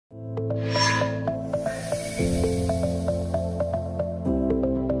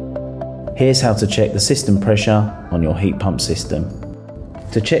Here's how to check the system pressure on your heat pump system.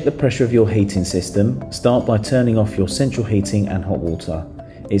 To check the pressure of your heating system, start by turning off your central heating and hot water.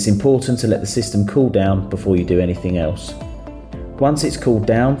 It's important to let the system cool down before you do anything else. Once it's cooled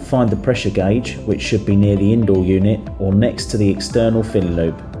down, find the pressure gauge, which should be near the indoor unit or next to the external filling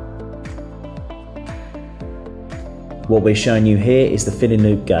loop. What we're showing you here is the filling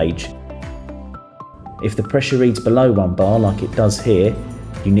loop gauge. If the pressure reads below 1 bar like it does here,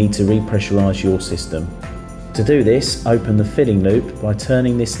 you need to repressurize your system. To do this, open the filling loop by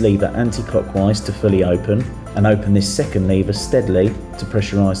turning this lever anti-clockwise to fully open, and open this second lever steadily to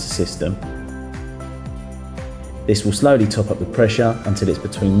pressurize the system. This will slowly top up the pressure until it's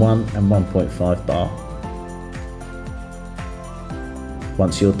between 1 and 1.5 bar.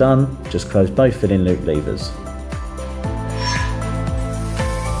 Once you're done, just close both filling loop levers.